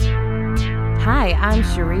Hi, I'm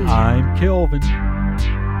Cherie. I'm Kelvin.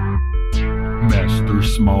 Master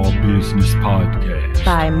Small Business Podcast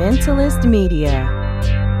by Mentalist Media.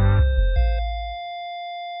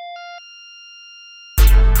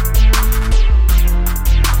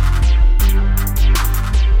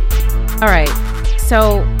 All right,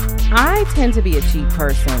 so I tend to be a cheap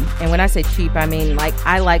person. And when I say cheap, I mean like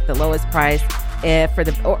I like the lowest price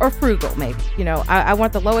or frugal maybe. You know, I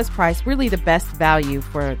want the lowest price, really the best value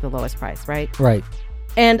for the lowest price, right? Right.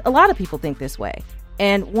 And a lot of people think this way.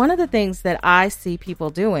 And one of the things that I see people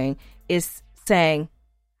doing is saying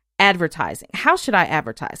advertising. How should I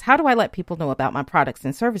advertise? How do I let people know about my products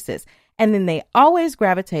and services? And then they always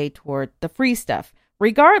gravitate toward the free stuff,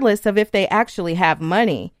 regardless of if they actually have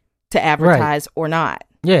money to advertise or not.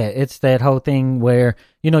 Yeah, it's that whole thing where,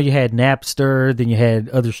 you know, you had Napster, then you had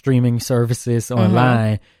other streaming services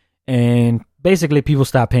online, and basically people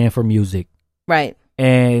stopped paying for music. Right.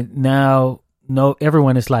 And now,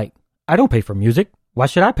 everyone is like, I don't pay for music. Why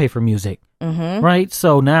should I pay for music? Right?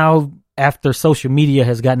 So now, after social media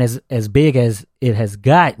has gotten as big as it has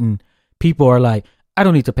gotten, people are like, I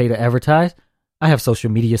don't need to pay to advertise. I have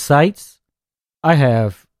social media sites. I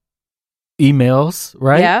have emails,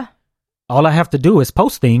 right? Yeah. All I have to do is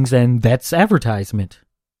post things, and that's advertisement.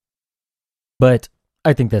 But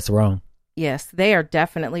I think that's wrong. Yes, they are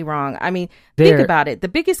definitely wrong. I mean, think about it. The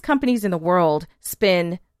biggest companies in the world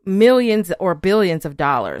spend millions or billions of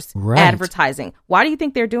dollars advertising. Why do you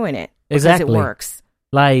think they're doing it? Because it works.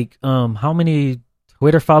 Like, how many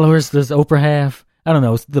Twitter followers does Oprah have? I don't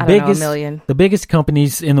know. A million. The biggest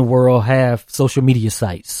companies in the world have social media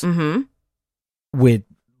sites with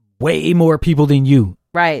way more people than you.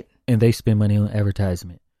 Right. And they spend money on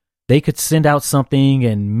advertisement. They could send out something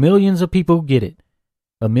and millions of people get it.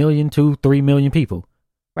 1 million, 2, 3 million people.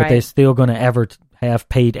 But they're still going to have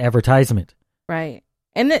paid advertisement. Right.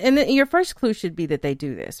 And your first clue should be that they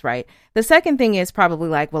do this, right? The second thing is probably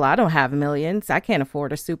like, well, I don't have millions. I can't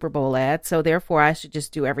afford a Super Bowl ad. So therefore, I should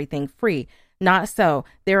just do everything free. Not so.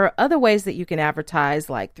 There are other ways that you can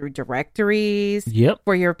advertise, like through directories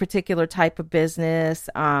for your particular type of business.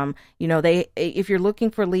 You know, if you're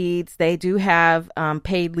looking for leads, they do have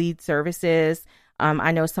paid lead services.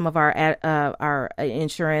 I know some of our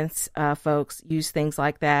insurance folks use things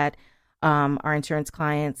like that. Our insurance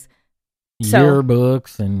clients.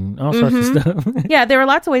 Yearbooks and all sorts of stuff. Yeah, there are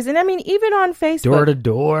lots of ways. And I mean, even on Facebook. Door to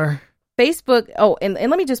door. Facebook. Oh, and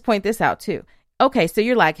let me just point this out too. Okay, so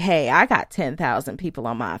you're like, hey, I got 10,000 people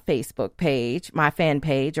on my Facebook page, my fan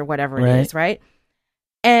page or whatever it is, right?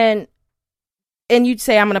 And you'd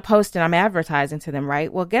say, I'm going to post and I'm advertising to them,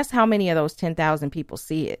 right? Well, guess how many of those 10,000 people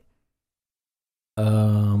see it?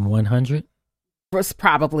 100?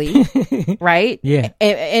 Probably, right? Yeah.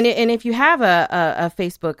 And if you have a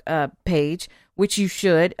Facebook page, which you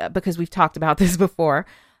should, because we've talked about this before,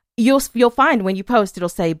 you'll find when you post, it'll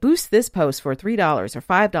say boost this post for $3 or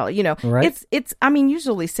 $5. You know, it's I mean,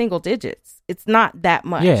 usually single digits. It's not that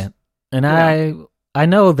much. Yeah. And I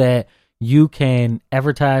know that you can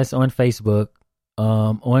advertise on Facebook,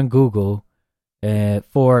 on Google,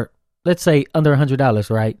 for, let's say, under $100,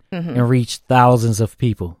 right? And reach thousands of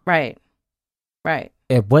people. Right. Right.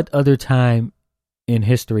 At what other time in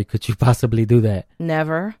history could you possibly do that?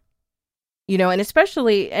 Never. You know, and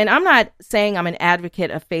especially, and I'm not saying I'm an advocate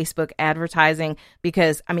of Facebook advertising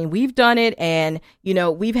because, I mean, we've done it and, you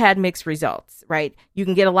know, we've had mixed results, right? You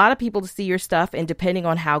can get a lot of people to see your stuff, and depending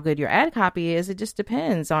on how good your ad copy is, it just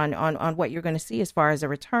depends on what you're going to see as far as a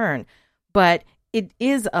return. But it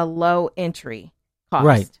is a low entry cost.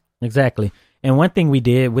 Right, exactly. And one thing we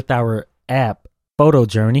did with our app, Photo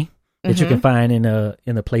Journey, that you can find in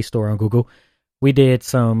the Play Store on Google, we did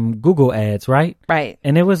some Google ads, right? Right.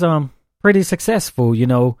 And it was pretty successful, you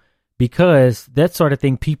know, because that sort of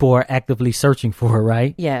thing people are actively searching for,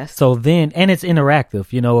 right? Yes. So then, and it's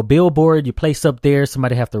interactive, you know, a billboard you place up there,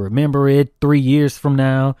 somebody have to remember it 3 years from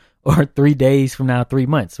now or 3 days from now, 3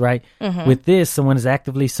 months, right? With this, someone is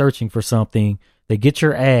actively searching for something, they get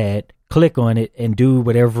your ad, click on it, and do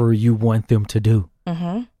whatever you want them to do.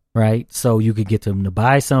 Right? So you could get them to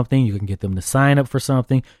buy something, you can get them to sign up for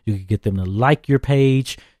something, you could get them to like your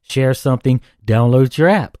page, share something, download your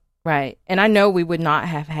app. Right. And I know we would not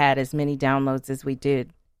have had as many downloads as we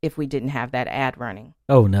did if we didn't have that ad running.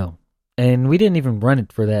 Oh, no. And we didn't even run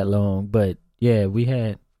it for that long. But yeah, we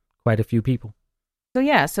had quite a few people.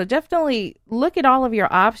 So definitely look at all of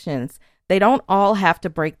your options. They don't all have to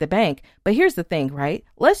break the bank. But here's the thing, right?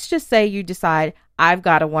 Let's just say you decide I've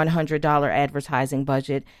got a $100 advertising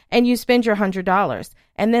budget and you spend your $100.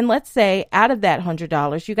 And then let's say out of that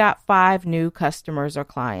 $100, you got 5 new customers or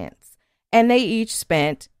clients and they each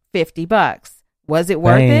spent $50. Was it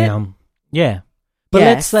worth it? Yeah. But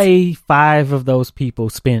let's say 5 of those people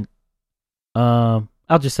spent, I'll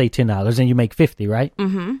just say $10 and you make 50, right?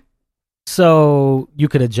 Mm-hmm. So you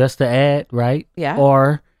could adjust the ad, right? Yeah.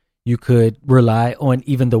 Or you could rely on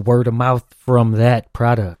even the word of mouth from that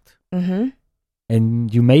product. Mm-hmm.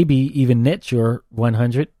 And you maybe even net your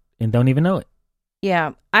 100 and don't even know it.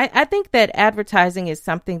 Yeah. I think that advertising is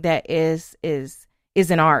something that is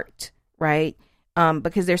an art, right?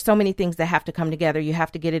 Because there's so many things that have to come together. You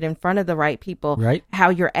have to get it in front of the right people. Right. How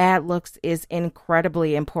your ad looks is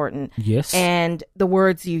incredibly important. Yes. And the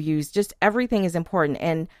words you use, just everything is important.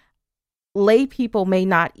 And lay people may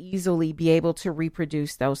not easily be able to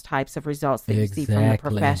reproduce those types of results that you see from the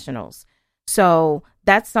professionals. So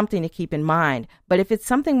that's something to keep in mind. But if it's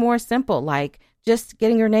something more simple, like just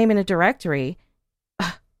getting your name in a directory,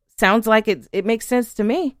 sounds like it makes sense to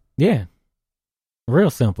me. Yeah.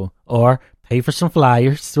 Real simple. Or pay for some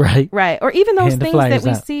flyers, right? Right. Or even those Hand the things that flyers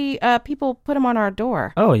we out. see people put them on our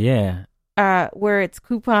door. Oh, yeah. Where it's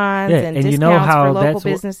coupons Yeah, and and discounts you know how for local that's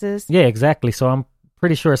businesses. Yeah, exactly. So I'm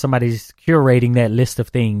pretty sure somebody's curating that list of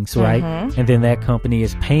things, right? Mhm. And then that company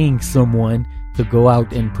is paying someone to go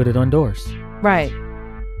out and put it on doors. Right.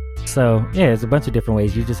 So, yeah, there's a bunch of different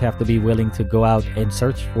ways. You just have to be willing to go out and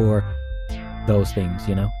search for those things,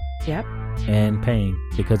 you know, Yep. and paying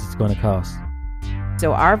because it's going to cost.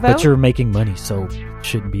 So our vote. But you're making money, so it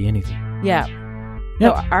shouldn't be anything. Yeah.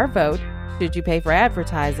 Yep. So our vote, should you pay for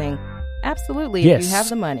advertising? Absolutely, Yes. if you have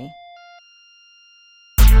the money.